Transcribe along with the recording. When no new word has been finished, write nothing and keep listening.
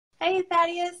Hey,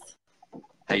 Thaddeus.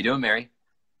 How you doing, Mary?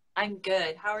 I'm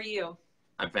good. How are you?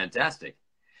 I'm fantastic.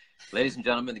 Ladies and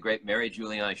gentlemen, the great Mary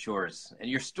Giuliani Shores. And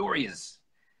your story is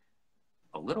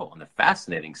a little on the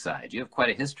fascinating side. You have quite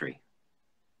a history.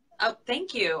 Oh,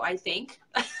 thank you, I think.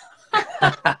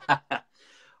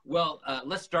 Well,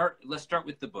 let's start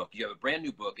with the book. You have a brand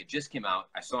new book. It just came out.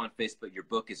 I saw on Facebook your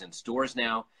book is in stores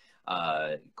now,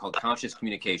 called Conscious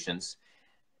Communications.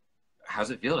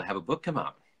 How's it feel to have a book come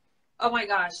out? Oh my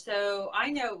gosh. So I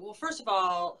know, well, first of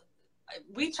all,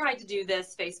 we tried to do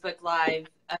this Facebook Live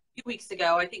a few weeks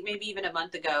ago, I think maybe even a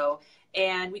month ago,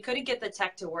 and we couldn't get the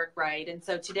tech to work right. And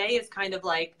so today is kind of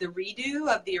like the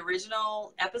redo of the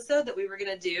original episode that we were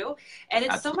going to do. And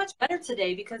it's so Absolutely. much better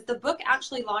today because the book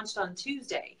actually launched on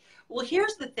Tuesday. Well,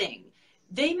 here's the thing.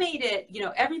 They made it,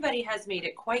 everybody has made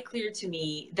it quite clear to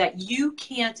me that you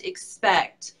can't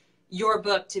expect your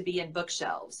book to be in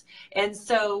bookshelves. And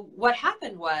so what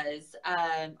happened was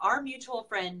our mutual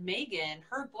friend Megan,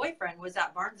 her boyfriend was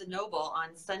at Barnes and Noble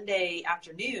on Sunday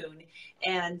afternoon,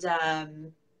 and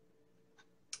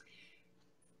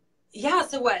yeah.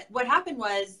 So what happened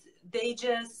was they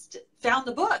just found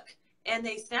the book and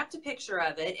they snapped a picture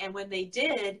of it, and when they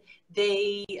did,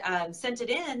 they sent it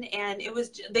in, and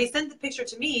they sent the picture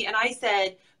to me, and I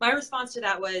said my response to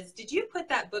that was, "Did you put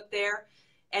that book there?"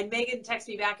 And Megan texts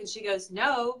me back and she goes,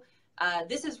 "No,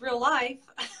 this is real life."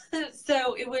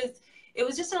 So it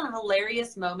was just a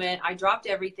hilarious moment. I dropped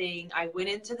everything. I went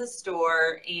into the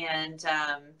store and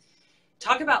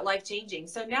talk about life changing.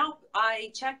 So now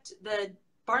I checked the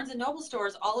Barnes and Noble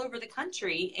stores all over the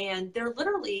country, and they're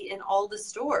literally in all the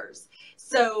stores.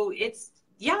 So it's,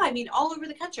 yeah, I mean, all over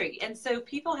the country. And so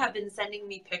people have been sending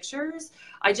me pictures.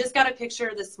 I just got a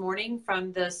picture this morning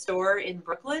from the store in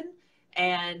Brooklyn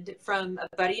and from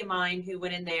a buddy of mine who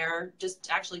went in there just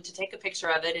actually to take a picture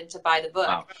of it and to buy the book.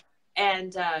 Wow.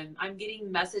 And I'm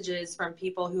getting messages from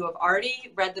people who have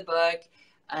already read the book,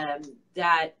 um,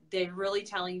 that they're really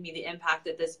telling me the impact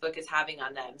that this book is having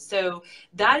on them. So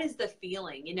that is the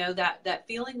feeling, that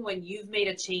feeling when you've made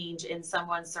a change in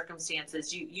someone's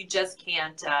circumstances. You just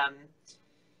can't.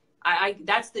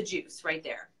 That's the juice right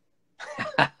there.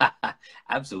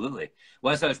 Absolutely.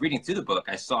 Well, as I was reading through the book,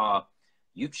 I saw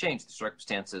you've changed the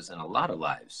circumstances in a lot of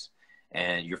lives.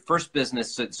 And your first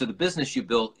business, so the business you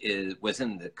built was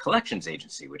in the collections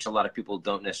agency, which a lot of people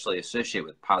don't necessarily associate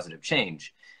with positive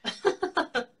change.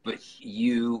 But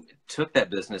you took that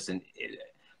business, and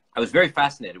I was very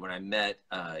fascinated when I met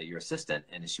your assistant,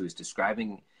 and she was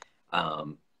describing,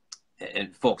 and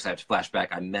folks, I have to flashback.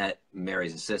 I met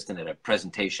Mary's assistant at a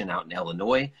presentation out in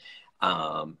Illinois,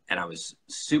 and I was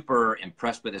super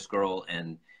impressed with this girl.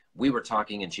 And we were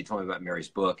talking, and she told me about Mary's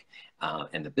book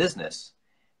and the business,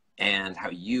 and how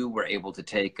you were able to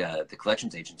take the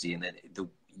collections agency, and then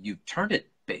you turned it,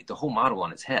 the whole model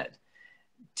on its head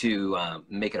to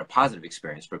make it a positive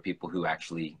experience for people who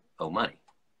actually owe money.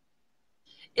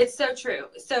 It's so true.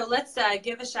 So let's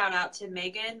give a shout out to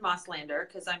Megan Mosslander,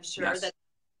 because I'm sure Yes. that's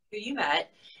who you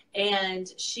met. And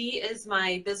she is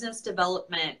my business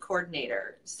development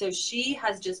coordinator. So she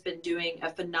has just been doing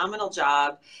a phenomenal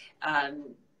job,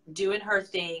 doing her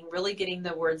thing, really getting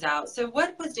the words out. So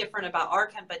what was different about our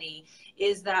company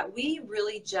is that we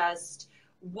really just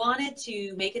wanted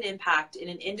to make an impact in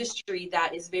an industry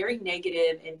that is very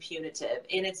negative and punitive.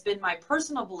 And it's been my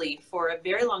personal belief for a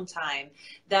very long time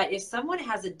that if someone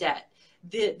has a debt,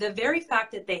 the very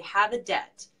fact that they have a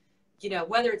debt,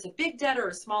 whether it's a big debt or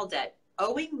a small debt,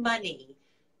 owing money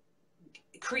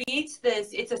creates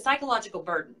this, it's a psychological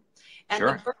burden. And the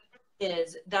Sure. burden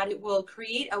is that it will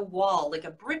create a wall, like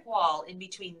a brick wall in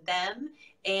between them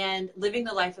and living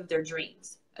the life of their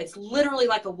dreams. It's literally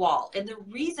like a wall. And the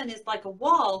reason it's like a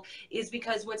wall is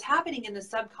because what's happening in the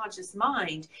subconscious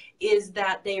mind is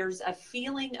that there's a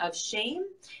feeling of shame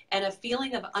and a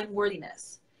feeling of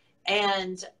unworthiness.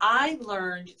 And I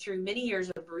learned through many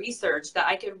years of research that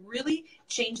I could really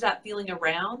change that feeling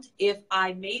around if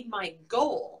I made my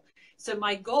goal. So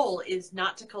my goal is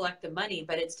not to collect the money,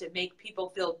 but it's to make people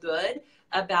feel good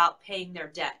about paying their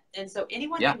debt. And so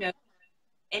Yeah.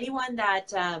 anyone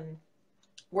that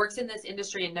works in this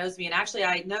industry and knows me. And actually,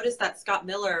 I noticed that Scott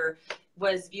Miller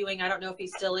was viewing. I don't know if he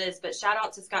still is, but shout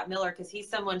out to Scott Miller, because he's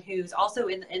someone who's also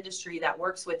in the industry that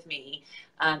works with me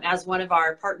as one of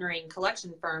our partnering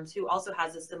collection firms, who also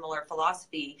has a similar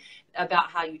philosophy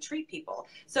about how you treat people.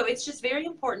 So it's just very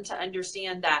important to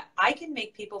understand that I can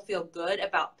make people feel good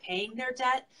about paying their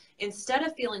debt instead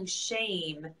of feeling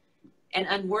shame and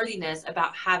unworthiness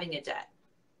about having a debt.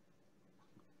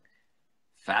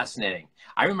 Fascinating.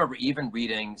 I remember even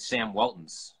reading Sam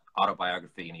Walton's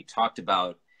autobiography, and he talked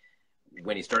about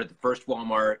when he started the first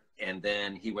Walmart, and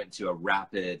then he went to a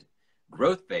rapid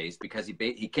growth phase because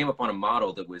he came up on a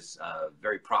model that was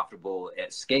very profitable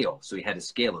at scale. So he had to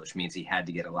scale it, which means he had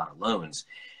to get a lot of loans.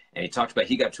 And he talked about,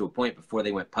 he got to a point before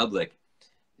they went public,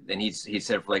 then he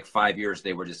said for like 5 years,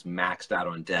 they were just maxed out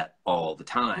on debt all the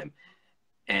time.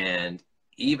 And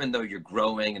even though you're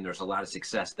growing and there's a lot of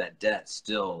success, that debt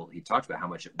still, he talked about how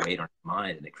much it weighed on his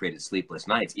mind and it created sleepless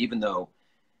nights. Even though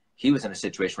he was in a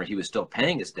situation where he was still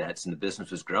paying his debts and the business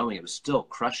was growing, it was still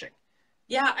crushing.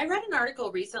 Yeah, I read an article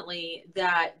recently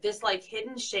that this like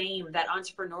hidden shame that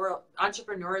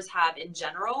entrepreneurs have in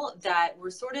general, that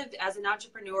we're sort of, as an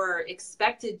entrepreneur,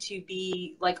 expected to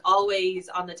be like always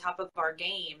on the top of our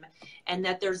game, and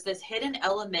that there's this hidden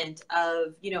element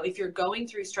of, you know, if you're going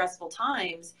through stressful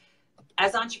times,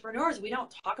 as entrepreneurs, we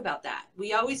don't talk about that.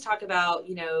 We always talk about,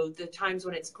 you know, the times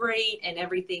when it's great and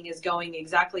everything is going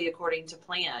exactly according to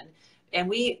plan. And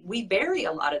we bury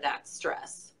a lot of that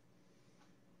stress.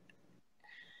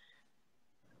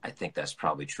 I think that's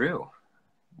probably true.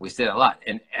 We say that a lot.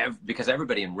 And because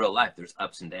everybody in real life, there's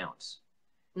ups and downs.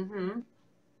 Mm-hmm.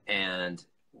 And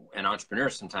an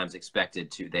entrepreneur sometimes expected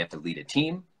to, they have to lead a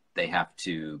team. They have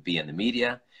to be in the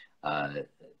media,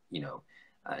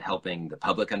 helping the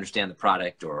public understand the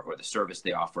product or the service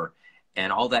they offer.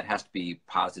 And all that has to be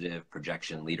positive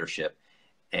projection leadership.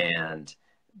 And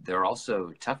there are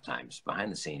also tough times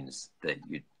behind the scenes that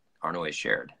you aren't always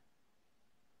shared.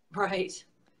 Right.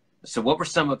 So what were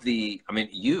some of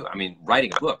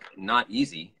writing a book, not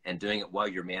easy, and doing it while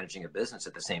you're managing a business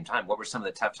at the same time. What were some of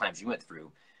the tough times you went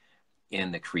through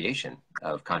in the creation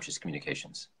of Conscious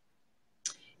Communications?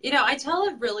 You know, I tell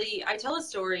a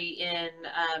story in,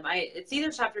 it's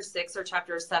either chapter 6 or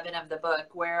chapter 7 of the book,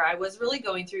 where I was really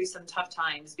going through some tough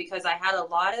times because I had a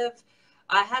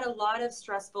lot of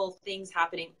stressful things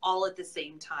happening all at the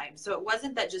same time. So it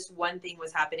wasn't that just one thing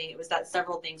was happening. It was that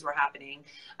several things were happening.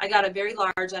 I got a very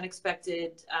large,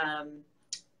 unexpected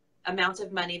amount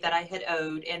of money that I had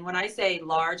owed. And when I say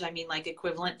large, I mean like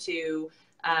equivalent to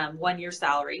 1 year's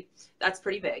salary. That's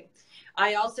pretty big.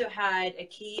 I also had a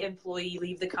key employee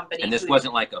leave the company. And this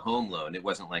wasn't like a home loan. It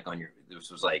wasn't like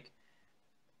this was like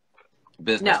a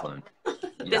business loan.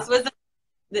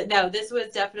 Yeah. This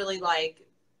was definitely like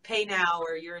pay now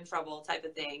or you're in trouble type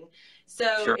of thing. So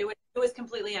sure. it was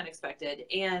completely unexpected.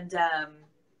 And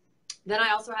then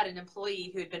I also had an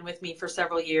employee who had been with me for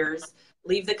several years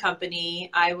leave the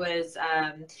company. I was,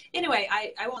 anyway,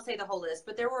 I won't say the whole list,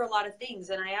 but there were a lot of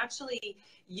things. And I actually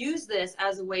use this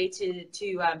as a way to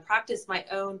practice my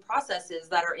own processes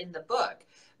that are in the book,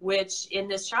 which in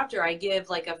this chapter, I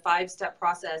give like a 5-step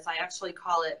process. I actually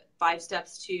call it 5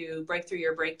 steps to break through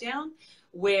your breakdown,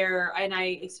 and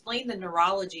I explain the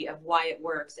neurology of why it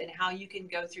works and how you can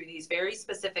go through these very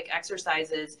specific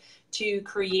exercises to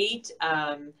create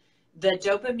the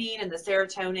dopamine and the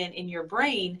serotonin in your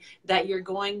brain that you're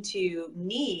going to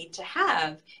need to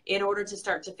have in order to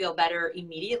start to feel better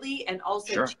immediately, and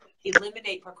also sure. to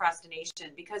eliminate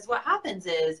procrastination. Because what happens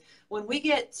is when we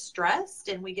get stressed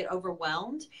and we get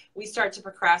overwhelmed, we start to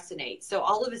procrastinate. So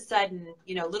all of a sudden,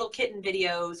 you know, little kitten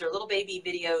videos or little baby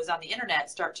videos on the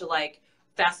internet start to like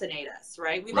fascinate us,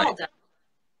 right? We've all done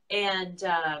it. And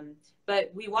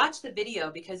but we watch the video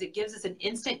because it gives us an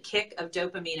instant kick of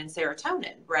dopamine and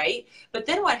serotonin, right? But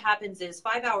then what happens is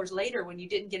 5 hours later, when you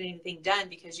didn't get anything done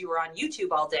because you were on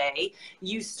YouTube all day,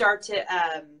 you start to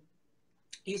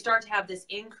have this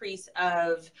increase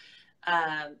of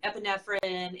epinephrine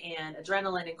and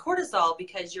adrenaline and cortisol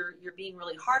because you're being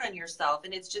really hard on yourself,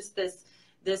 and it's just this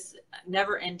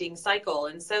never-ending cycle.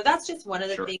 And so that's just one of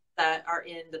the things that are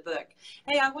in the book.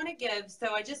 Hey,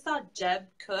 so I just saw Jeb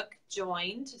Cook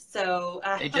joined. So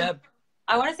hey, Jeb.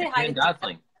 I want to say hi to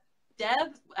Godling.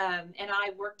 Deb. And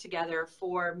I worked together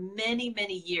for many,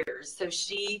 many years. So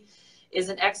she is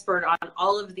an expert on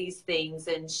all of these things,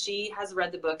 and she has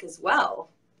read the book as well.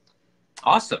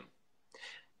 Awesome.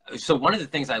 So one of the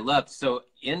things I loved, so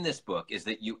in this book, is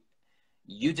that you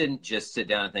didn't just sit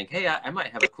down and think, hey, I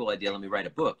might have a cool idea, let me write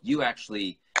a book. You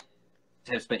actually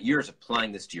have spent years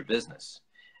applying this to your business.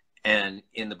 And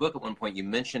in the book, at one point, you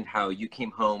mentioned how you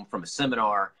came home from a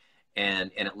seminar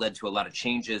and it led to a lot of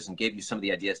changes and gave you some of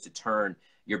the ideas to turn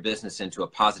your business into a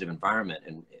positive environment.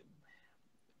 And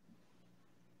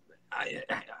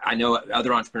I know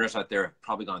other entrepreneurs out there have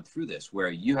probably gone through this, where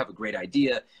you have a great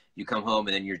idea, you come home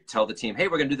and then you tell the team, hey,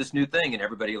 we're going to do this new thing. And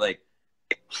everybody like,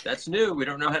 that's new, we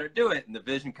don't know how to do it. And the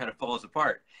vision kind of falls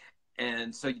apart.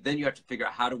 And so then you have to figure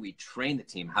out, how do we train the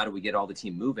team? How do we get all the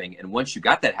team moving? And once you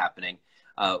got that happening,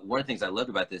 one of the things I loved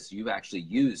about this, you've actually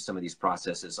used some of these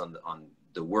processes on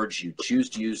the words you choose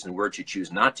to use and words you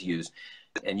choose not to use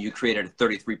and you created a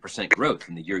 33% growth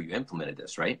in the year you implemented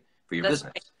this, right? For your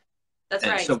business. Right. That's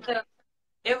and right. So,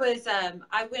 it was,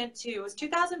 it was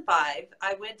 2005.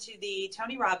 I went to the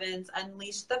Tony Robbins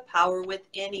Unleash the Power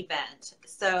Within event.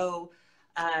 So,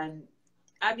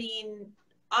 I mean,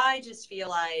 I just feel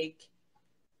like,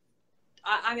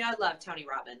 I mean, I love Tony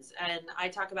Robbins, and I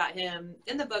talk about him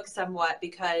in the book somewhat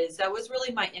because that was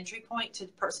really my entry point to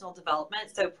personal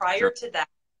development. So prior to that,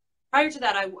 I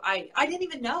didn't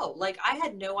even know, like, I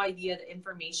had no idea the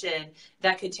information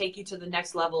that could take you to the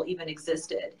next level even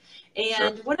existed.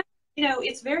 And when,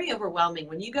 it's very overwhelming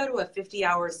when you go to a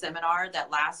 50-hour seminar that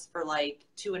lasts for like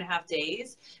 2.5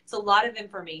 days. It's a lot of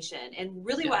information. And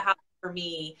really what happened for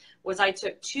me was I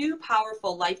took two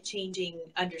powerful life-changing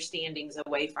understandings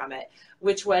away from it,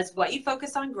 which was what you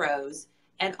focus on grows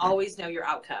and always know your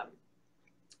outcome.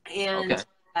 And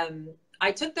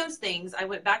I took those things, I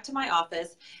went back to my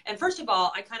office, and first of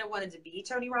all, I kind of wanted to be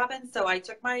Tony Robbins. So I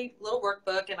took my little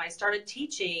workbook and I started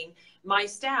teaching my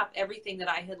staff everything that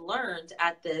I had learned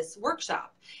at this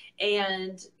workshop.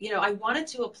 And, I wanted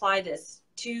to apply this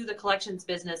to the collections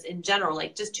business in general,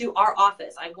 like just to our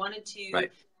office. I wanted to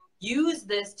use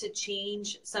this to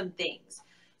change some things.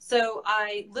 So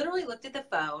I literally looked at the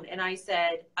phone and I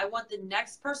said, I want the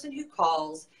next person who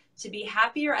calls to be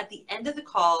happier at the end of the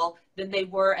call than they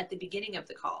were at the beginning of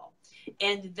the call.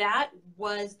 And that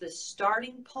was the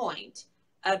starting point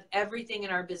of everything in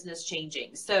our business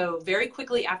changing. So very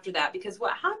quickly after that, because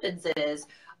what happens is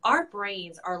our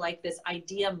brains are like this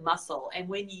idea muscle. And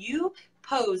when you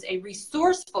pose a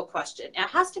resourceful question, it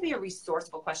has to be a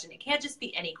resourceful question. It can't just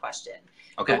be any question.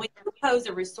 Okay. But when you pose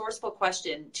a resourceful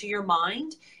question to your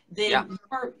mind, then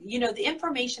the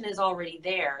information is already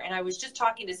there. And I was just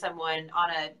talking to someone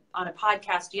on a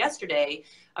podcast yesterday.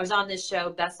 I was on this show,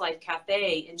 Best Life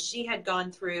Cafe, and she had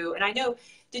gone through, and I know,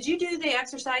 did you do the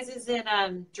exercises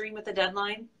in Dream with a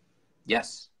Deadline?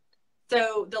 Yes.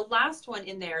 So the last one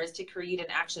in there is to create an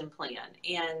action plan.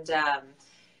 And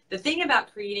the thing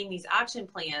about creating these action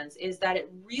plans is that it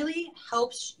really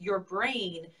helps your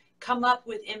brain come up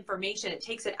with information. It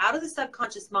takes it out of the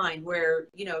subconscious mind where,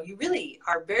 you really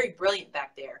are very brilliant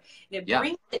back there. And it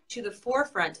brings it to the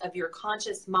forefront of your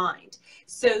conscious mind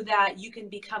so that you can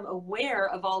become aware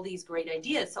of all these great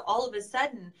ideas. So all of a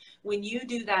sudden, when you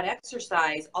do that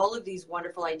exercise, all of these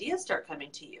wonderful ideas start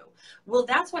coming to you. Well,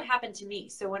 that's what happened to me.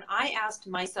 So when I asked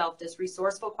myself this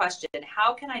resourceful question,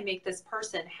 how can I make this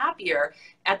person happier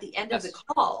at the end of the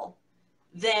call?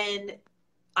 Then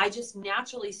I just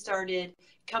naturally started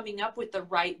coming up with the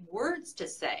right words to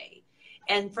say.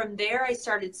 And from there, I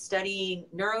started studying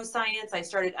neuroscience. I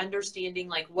started understanding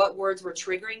like what words were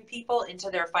triggering people into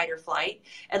their fight or flight.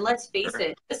 And let's face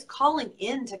it, just calling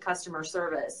into customer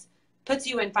service puts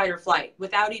you in fight or flight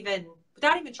without even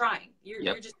trying.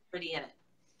 You're just already in it.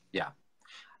 Yeah.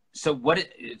 So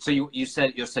you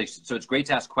said, so it's great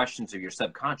to ask questions of your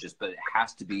subconscious, but it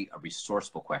has to be a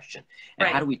resourceful question. And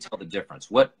how do we tell the difference?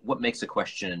 What makes a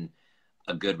question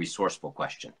a good resourceful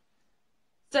question?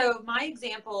 So my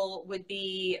example would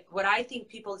be, what I think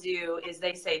people do is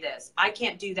they say this: I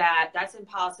can't do that. That's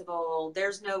impossible.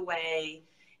 There's no way.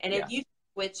 And if you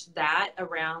switch that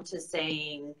around to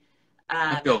saying,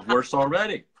 I feel worse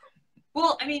already.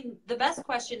 Well, I mean, the best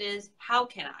question is, how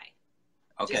can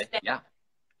I? Okay.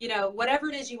 Whatever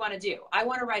it is you want to do. I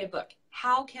want to write a book.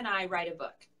 How can I write a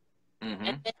book? Mm-hmm.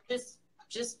 And then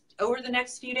just over the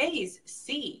next few days,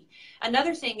 see.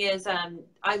 Another thing is, I'm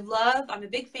a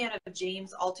big fan of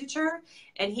James Altucher,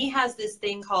 and he has this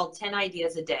thing called 10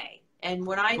 ideas a day. And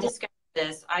when I discovered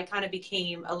this, I kind of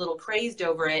became a little crazed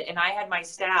over it. And I had my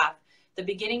staff, the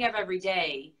beginning of every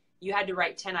day, you had to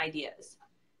write 10 ideas.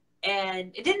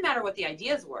 And it didn't matter what the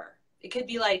ideas were. It could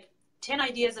be like 10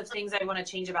 ideas of things I want to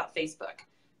change about Facebook,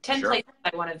 10 places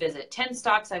I want to visit, 10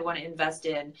 stocks I want to invest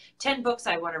in, 10 books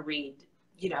I want to read,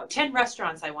 10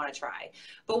 restaurants I want to try.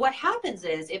 But what happens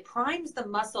is it primes the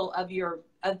muscle of your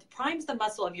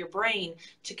brain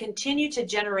to continue to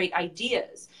generate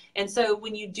ideas. And so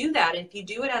when you do that, if you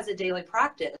do it as a daily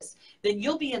practice, then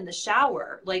you'll be in the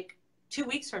shower like 2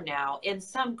 weeks from now and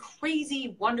some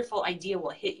crazy, wonderful idea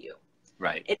will hit you.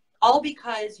 Right. It's all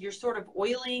because you're sort of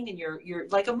oiling and you're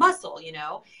like a muscle,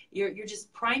 you're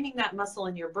just priming that muscle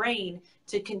in your brain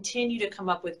to continue to come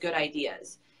up with good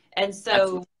ideas. And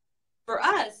so for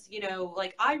us,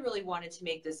 like I really wanted to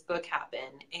make this book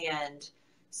happen. And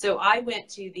so I went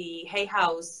to the Hay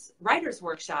House Writers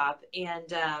Workshop,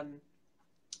 and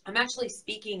I'm actually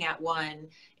speaking at one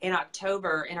in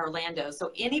October in Orlando.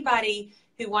 So anybody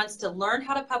who wants to learn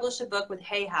how to publish a book with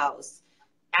Hay House,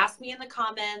 ask me in the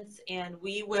comments and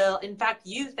we will, in fact,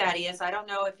 you, Thaddeus, I don't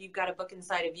know if you've got a book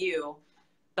inside of you,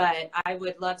 but I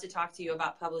would love to talk to you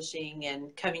about publishing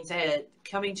and coming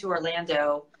to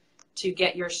Orlando to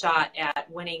get your shot at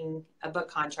winning a book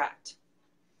contract.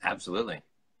 Absolutely.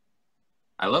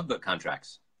 I love book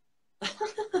contracts.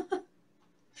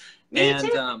 Me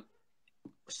too.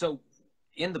 So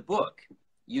in the book,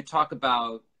 you talk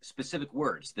about specific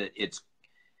words that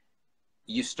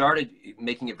you started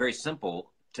making it very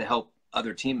simple to help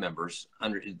other team members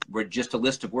were just a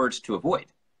list of words to avoid.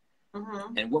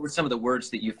 Mm-hmm. And what were some of the words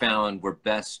that you found were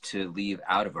best to leave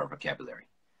out of our vocabulary?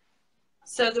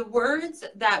 So the words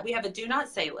that we have a do not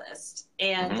say list,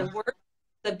 and mm-hmm.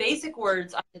 the basic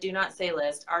words on the do not say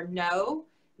list are no,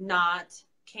 not,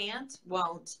 can't,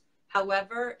 won't,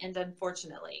 however, and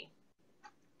unfortunately.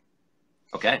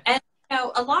 Okay. And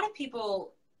a lot of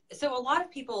people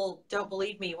don't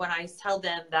believe me when I tell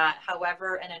them that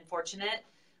however and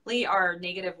unfortunately are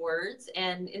negative words.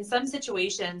 And in some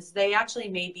situations, they actually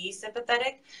may be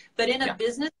sympathetic, but in a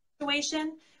business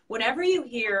situation, whenever you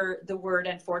hear the word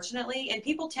unfortunately, and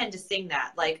people tend to sing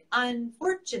that, like,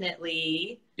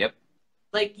 unfortunately, yep,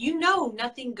 like,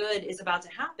 nothing good is about to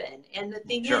happen. And the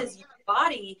thing is, your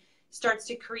body starts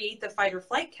to create the fight or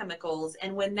flight chemicals.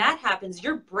 And when that happens,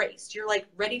 you're braced. You're like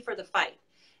ready for the fight.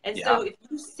 And so if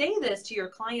you say this to your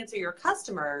clients or your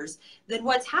customers, then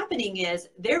what's happening is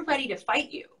they're ready to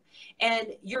fight you. And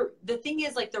the thing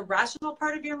is, like, the rational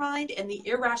part of your mind and the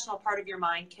irrational part of your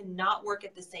mind cannot work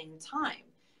at the same time,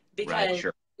 because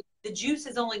the juice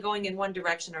is only going in one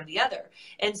direction or the other.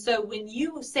 And so when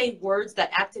you say words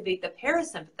that activate the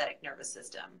parasympathetic nervous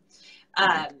system,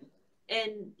 and,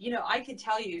 I could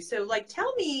tell you, so, like,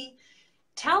 tell me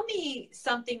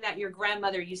something that your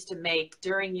grandmother used to make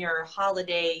during your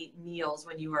holiday meals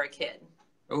when you were a kid.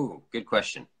 Oh, good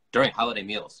question. During holiday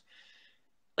meals.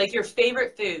 Like your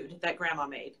favorite food that grandma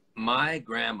made. My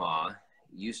grandma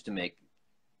used to make,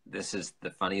 this is the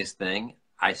funniest thing,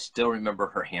 I still remember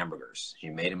her hamburgers. She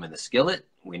made them in the skillet.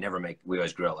 We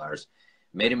always grill ours.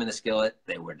 Made them in the skillet.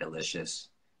 They were delicious.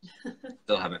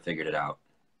 Still haven't figured it out.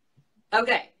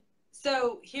 Okay.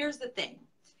 So here's the thing,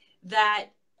 that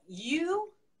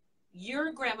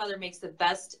your grandmother makes the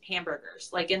best hamburgers,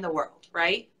 like, in the world,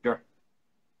 right? Sure.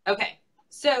 Okay.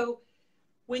 So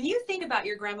when you think about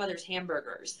your grandmother's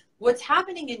hamburgers, what's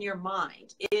happening in your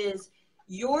mind is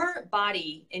your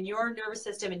body and your nervous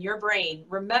system and your brain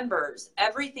remembers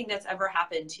everything that's ever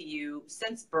happened to you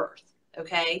since birth.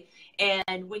 Okay.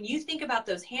 And when you think about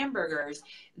those hamburgers,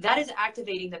 that is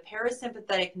activating the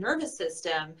parasympathetic nervous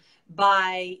system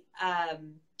by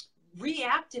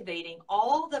reactivating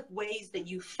all the ways that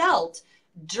you felt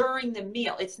during the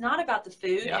meal. It's not about the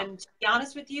food. Yeah. And to be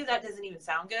honest with you, that doesn't even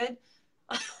sound good.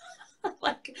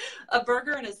 Like a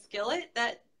burger in a skillet,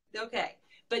 okay.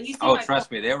 But you see,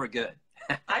 trust me, they were good.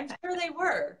 I'm sure they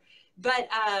were. But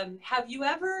have you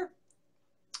ever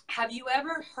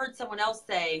heard someone else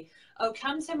say, oh,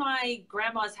 come to my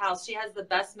grandma's house, she has the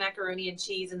best macaroni and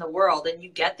cheese in the world, and you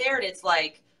get there and it's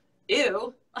like,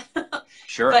 ew.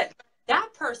 Sure. But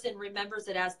that person remembers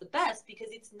it as the best because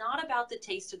it's not about the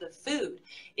taste of the food.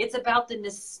 It's about the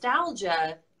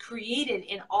nostalgia created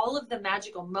in all of the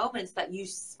magical moments that you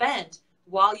spent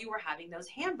while you were having those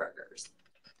hamburgers.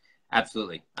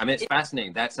 Absolutely. I mean, it's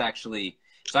fascinating. That's actually,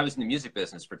 so I was in the music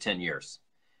business for 10 years.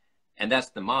 And that's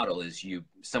the model is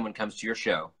someone comes to your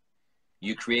show,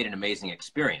 you create an amazing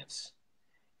experience,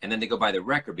 and then they go buy the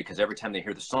record because every time they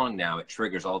hear the song now, it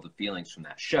triggers all the feelings from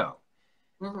that show,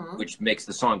 which makes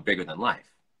the song bigger than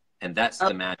life. And that's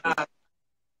the magic.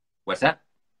 What's that?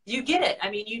 You get it.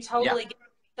 I mean, you totally get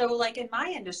it. So, like, in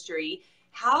my industry,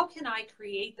 how can I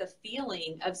create the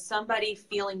feeling of somebody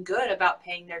feeling good about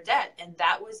paying their debt? And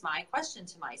that was my question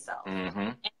to myself.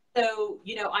 And so,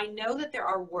 I know that there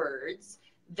are words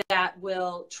that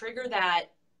will trigger that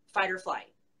fight or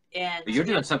flight. But you're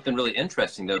doing something really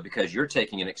interesting, though, because you're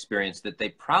taking an experience that they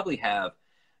probably have.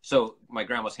 So my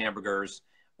grandma's hamburgers,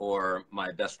 or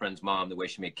my best friend's mom, the way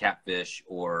she made catfish,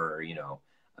 or,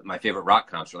 my favorite rock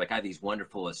concert. Like, I have these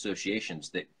wonderful associations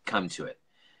that come to it.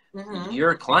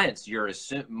 Your clients,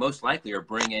 most likely are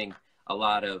bringing a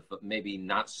lot of maybe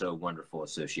not so wonderful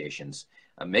associations,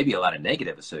 maybe a lot of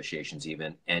negative associations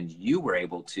even. And you were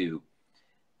able to,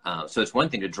 so it's one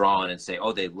thing to draw on and say,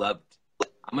 oh, they loved,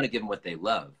 I'm going to give them what they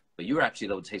love. But you were actually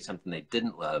able to take something they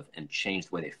didn't love and change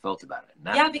the way they felt about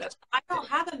it. Because I don't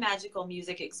have a magical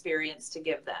music experience to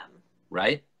give them.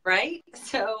 Right? Right?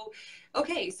 So,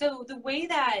 okay. So the way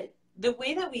that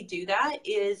we do that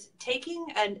is taking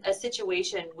a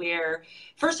situation where,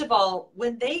 first of all,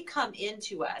 when they come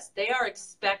into us, they are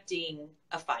expecting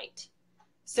a fight.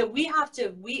 So we have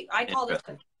to, I call this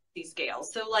the scale.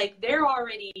 So, like, they're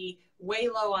already way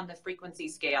low on the frequency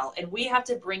scale, and we have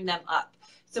to bring them up.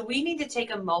 So we need to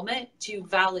take a moment to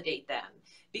validate them.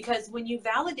 Because when you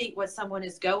validate what someone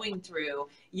is going through,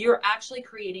 you're actually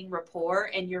creating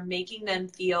rapport and you're making them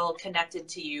feel connected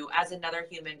to you as another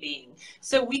human being.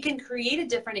 So we can create a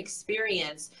different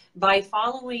experience by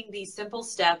following these simple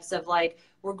steps of like,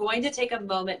 we're going to take a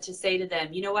moment to say to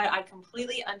them, you know what, I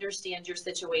completely understand your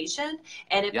situation.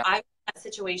 And if I were in that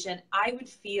situation, I would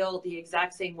feel the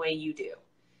exact same way you do.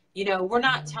 You know, we're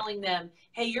not telling them,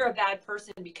 hey, you're a bad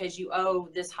person because you owe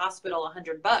this hospital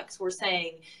 $100. We're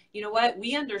saying, you know what,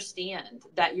 we understand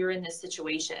that you're in this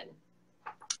situation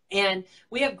and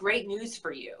we have great news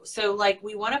for you. So like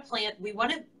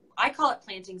I call it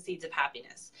planting seeds of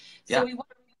happiness. So we want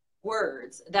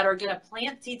words that are going to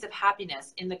plant seeds of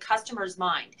happiness in the customer's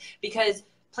mind, because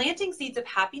planting seeds of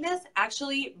happiness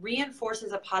actually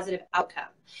reinforces a positive outcome.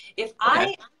 If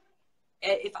I,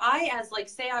 as like,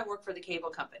 say I work for the cable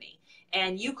company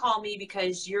and you call me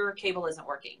because your cable isn't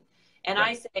working. And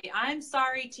I say, I'm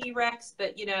sorry, T-Rex,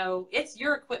 but you know, it's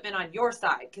your equipment on your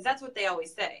side. Cause that's what they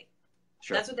always say.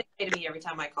 Sure. That's what they say to me every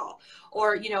time I call.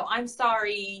 Or, you know, I'm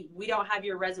sorry, we don't have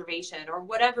your reservation, or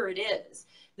whatever it is.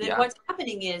 Then what's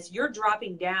happening is you're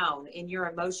dropping down in your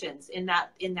emotions in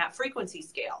that frequency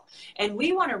scale. And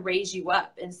we want to raise you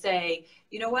up and say,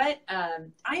 you know what?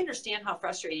 I understand how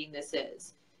frustrating this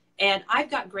is. And I've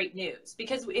got great news,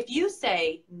 because if you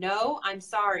say, no, I'm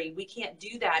sorry, we can't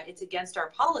do that, it's against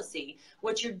our policy,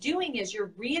 what you're doing is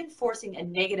you're reinforcing a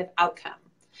negative outcome.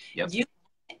 Using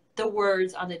the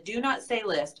words on the do not say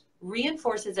list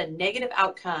reinforces a negative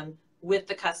outcome with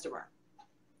the customer.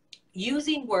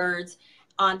 Using words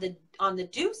on the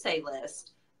do say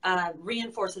list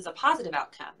reinforces a positive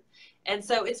outcome. And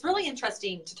so it's really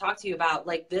interesting to talk to you about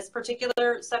like this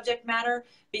particular subject matter,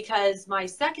 because my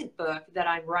second book that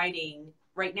I'm writing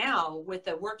right now with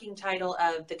the working title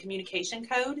of The Communication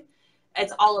Code,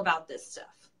 it's all about this stuff.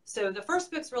 So the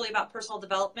first book's really about personal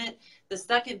development. The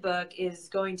second book is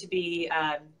going to be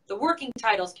the working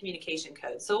title's Communication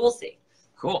Code. So we'll see.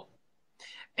 Cool.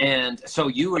 And so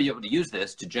you were able to use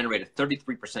this to generate a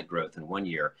 33% growth in 1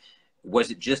 year.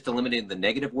 Was it just eliminating the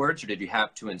negative words, or did you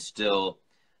have to instill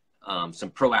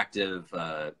some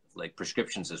proactive like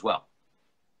prescriptions as well?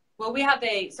 Well, we have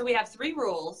 3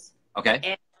 rules. Okay.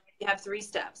 And we have 3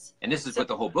 steps. And this is what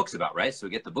the whole book's about, right? So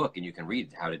get the book and you can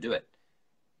read how to do it.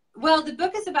 Well, the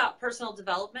book is about personal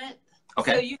development.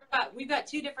 Okay. So we've got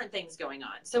 2 different things going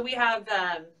on. So we have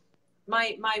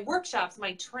my workshops,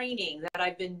 my training that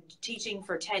I've been teaching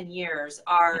for 10 years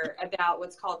are about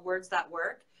what's called Words That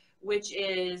Work, which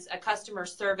is a customer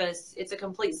service. It's a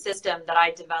complete system that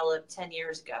I developed 10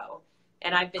 years ago.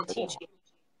 And I've been teaching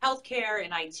healthcare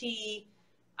and IT.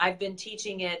 I've been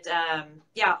teaching it,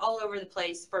 all over the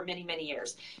place for many, many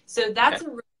years. So that's a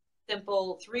really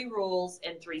simple 3 rules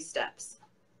and 3 steps.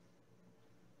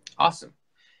 Awesome.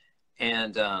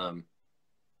 And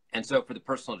so for the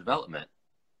personal development,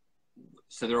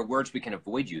 so there are words we can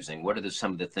avoid using. What are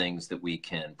some of the things that we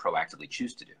can proactively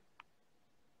choose to do?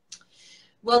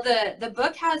 Well, the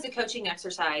book has a coaching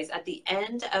exercise at the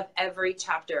end of every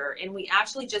chapter, and we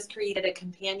actually just created a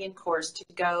companion course to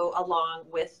go along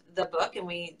with the book, and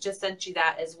we just sent you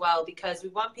that as well, because we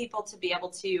want people to be able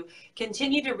to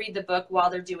continue to read the book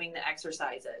while they're doing the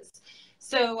exercises.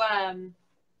 So,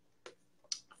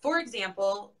 for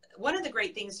example, one of the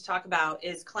great things to talk about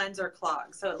is cleanse or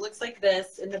clog. So it looks like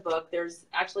this in the book. There's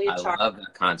actually a chart. I love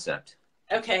that concept.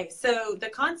 Okay, so the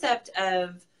concept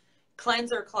of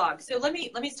cleanse or clog. So let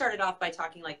me start it off by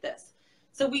talking like this.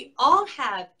 So we all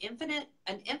have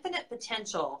an infinite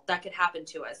potential that could happen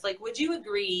to us. Like, would you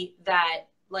agree that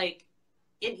like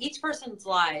in each person's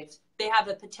lives, they have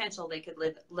a potential they could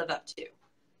live up to?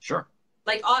 Sure.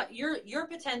 Like your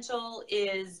potential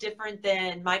is different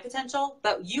than my potential,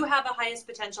 but you have a highest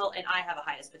potential and I have a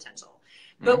highest potential.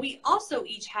 But we also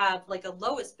each have like a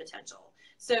lowest potential.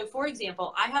 So for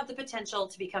example, I have the potential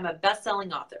to become a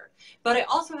best-selling author, but I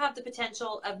also have the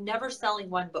potential of never selling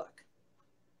 1 book.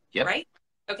 Yep. Right?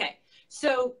 Okay.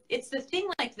 So it's the thing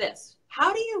like this.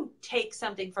 How do you take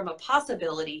something from a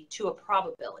possibility to a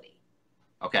probability?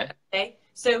 Okay. Okay.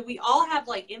 So we all have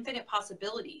like infinite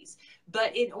possibilities,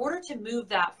 but in order to move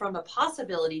that from a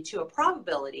possibility to a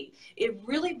probability, it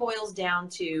really boils down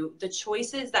to the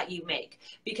choices that you make,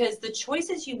 because the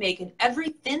choices you make in every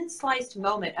thin sliced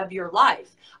moment of your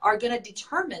life are going to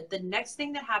determine the next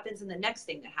thing that happens and the next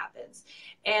thing that happens.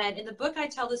 And in the book, I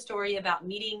tell the story about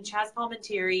meeting Chaz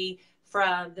Palminteri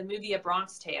from the movie A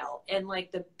Bronx Tale. And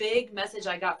like the big message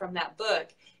I got from that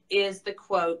book is the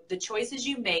quote, "The choices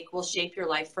you make will shape your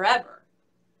life forever."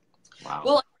 Wow.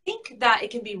 Well, I think that it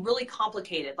can be really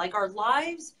complicated. Like our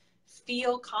lives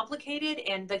feel complicated,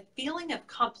 and the feeling of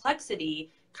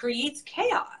complexity creates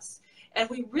chaos. And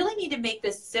we really need to make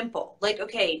this simple. Like,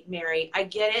 okay, Mary, I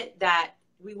get it that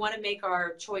we want to make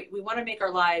our choice, we want to make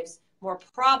our lives more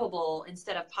probable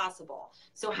instead of possible.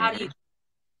 So how do you?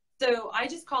 So I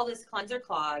just call this cleanser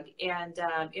clog, and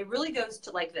it really goes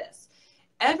to like this.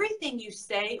 Everything you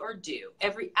say or do,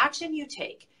 every action you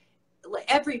take,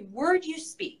 every word you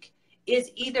speak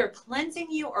is either cleansing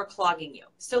you or clogging you.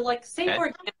 So like, say, for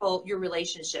example, your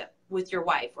relationship with your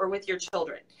wife or with your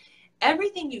children.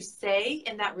 Everything you say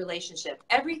in that relationship,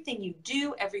 everything you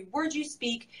do, every word you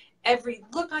speak, every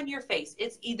look on your face,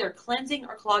 it's either cleansing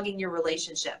or clogging your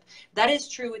relationship. That is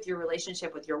true with your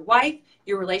relationship with your wife,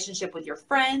 your relationship with your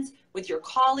friends, with your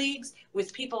colleagues,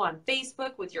 with people on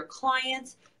Facebook, with your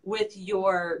clients, with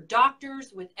your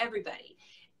doctors, with everybody.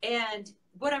 And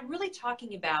what I'm really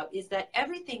talking about is that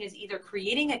everything is either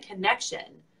creating a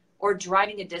connection or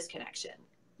driving a disconnection.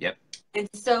 Yep. And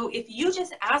so if you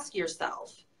just ask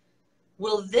yourself,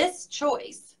 will this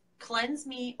choice cleanse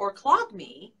me or clog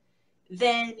me?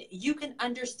 Then you can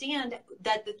understand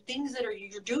that the things that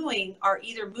you're doing are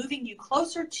either moving you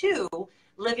closer to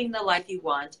living the life you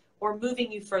want or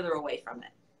moving you further away from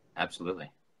it. Absolutely.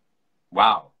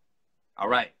 Wow. All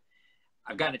right.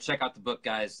 I've gotten to check out the book,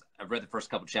 guys. I've read the first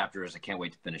couple chapters. I can't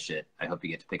wait to finish it. I hope you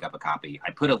get to pick up a copy.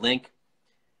 I put a link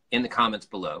in the comments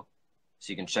below,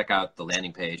 so you can check out the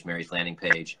landing page, Mary's landing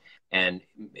page. And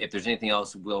if there's anything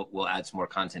else, we'll add some more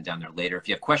content down there later. If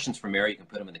you have questions for Mary, you can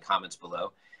put them in the comments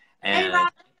below. And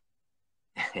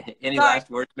hey, any last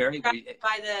words, Mary? By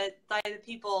the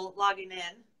people logging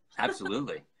in.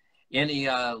 Absolutely. Any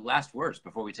last words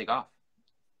before we take off?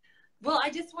 Well,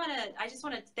 I just want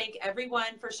to thank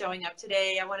everyone for showing up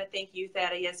today. I want to thank you,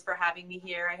 Thaddeus, for having me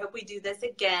here. I hope we do this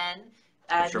again.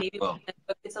 Sure Maybe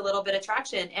it's a little bit of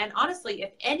traction. And honestly,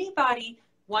 if anybody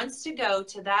wants to go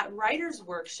to that writer's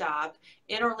workshop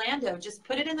in Orlando, just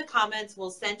put it in the comments.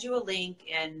 We'll send you a link,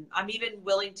 and I'm even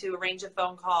willing to arrange a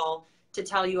phone call to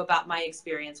tell you about my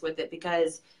experience with it,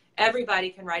 because everybody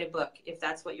can write a book if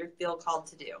that's what you feel called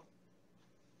to do.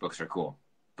 Books are cool.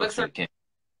 Books are king.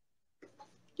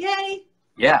 Yay!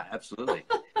 Yeah, absolutely.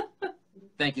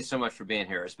 Thank you so much for being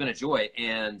here. It's been a joy,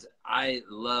 and I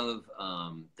love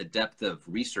the depth of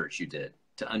research you did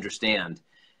to understand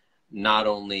not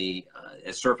only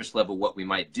at surface level what we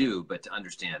might do, but to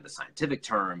understand the scientific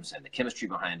terms and the chemistry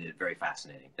behind it. Very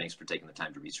fascinating. Thanks for taking the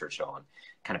time to research it all and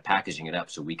kind of packaging it up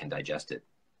so we can digest it.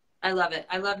 I love it.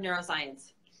 I love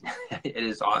neuroscience. It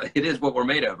is what we're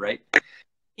made of, right?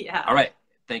 Yeah. All right.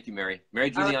 Thank you, Mary. Mary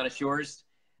Giuliani Shores,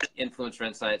 Influencer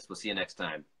Insights. We'll see you next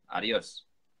time. Adios.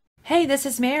 Hey, this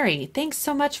is Mary. Thanks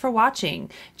so much for watching.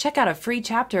 Check out a free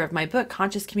chapter of my book,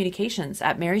 Conscious Communications,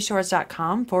 at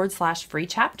maryshores.com/free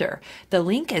chapter. The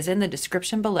link is in the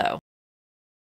description below.